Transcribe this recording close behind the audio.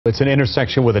It's an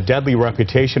intersection with a deadly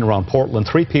reputation around Portland.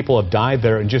 3 people have died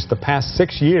there in just the past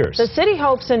 6 years. The city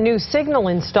hopes a new signal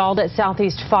installed at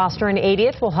Southeast Foster and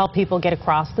 80th will help people get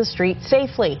across the street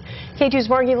safely. K2's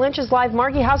Margie Lynch is live.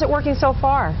 Margie, how's it working so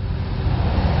far?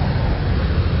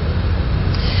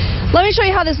 Let me show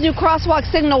you how this new crosswalk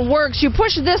signal works. You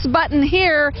push this button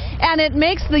here and it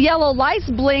makes the yellow lights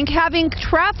blink, having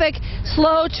traffic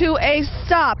slow to a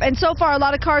stop. And so far a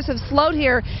lot of cars have slowed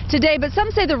here today, but some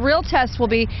say the real test will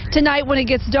be tonight when it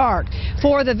gets dark.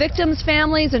 For the victims'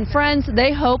 families and friends,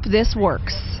 they hope this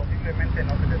works.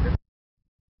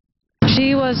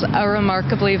 She was a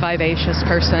remarkably vivacious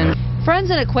person. Friends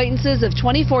and acquaintances of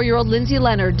 24-year-old Lindsay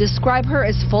Leonard describe her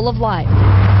as full of life.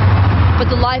 But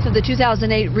the life of the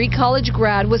 2008 Reed College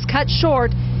grad was cut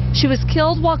short. She was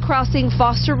killed while crossing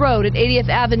Foster Road at 80th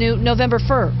Avenue November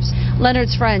 1st.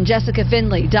 Leonard's friend Jessica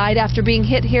Finley died after being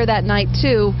hit here that night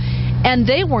too, and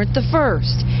they weren't the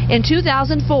first. In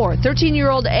 2004,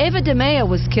 13-year-old Ava DeMeo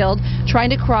was killed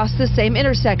trying to cross the same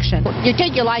intersection. You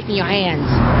take your life in your hands.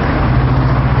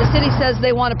 The city says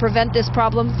they want to prevent this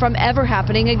problem from ever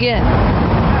happening again.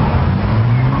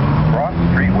 Cross the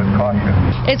street with caution.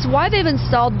 It's why they've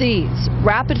installed these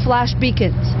rapid flash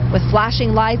beacons with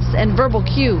flashing lights and verbal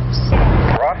cues.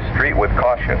 Cross the street with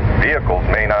caution. Vehicles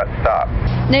may not stop.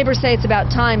 Neighbors say it's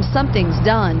about time something's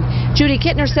done. Judy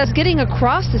Kittner says getting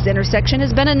across this intersection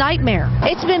has been a nightmare.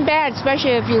 It's been bad,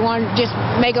 especially if you want to just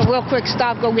make a real quick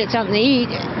stop, go get something to eat.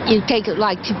 You take it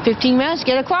like 15 minutes,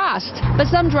 get across. But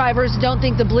some drivers don't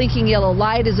think the blinking yellow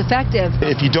light is effective.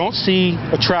 If you don't see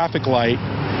a traffic light,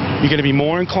 you're going to be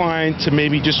more inclined to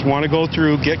maybe just want to go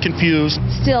through, get confused.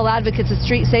 Still, advocates of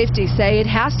street safety say it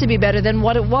has to be better than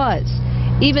what it was,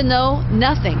 even though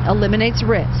nothing eliminates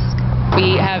risk.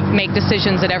 We make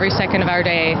decisions at every second of our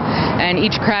day, and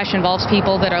each crash involves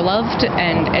people that are loved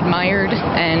and admired,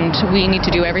 and we need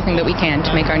to do everything that we can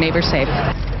to make our neighbors safe.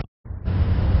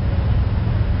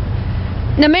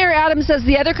 Now, Mayor Adams says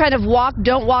the other kind of walk,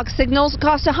 don't walk signals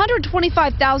cost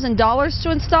 $125,000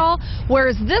 to install,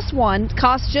 whereas this one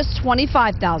costs just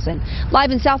 $25,000.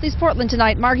 Live in Southeast Portland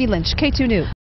tonight, Margie Lynch, K2 News.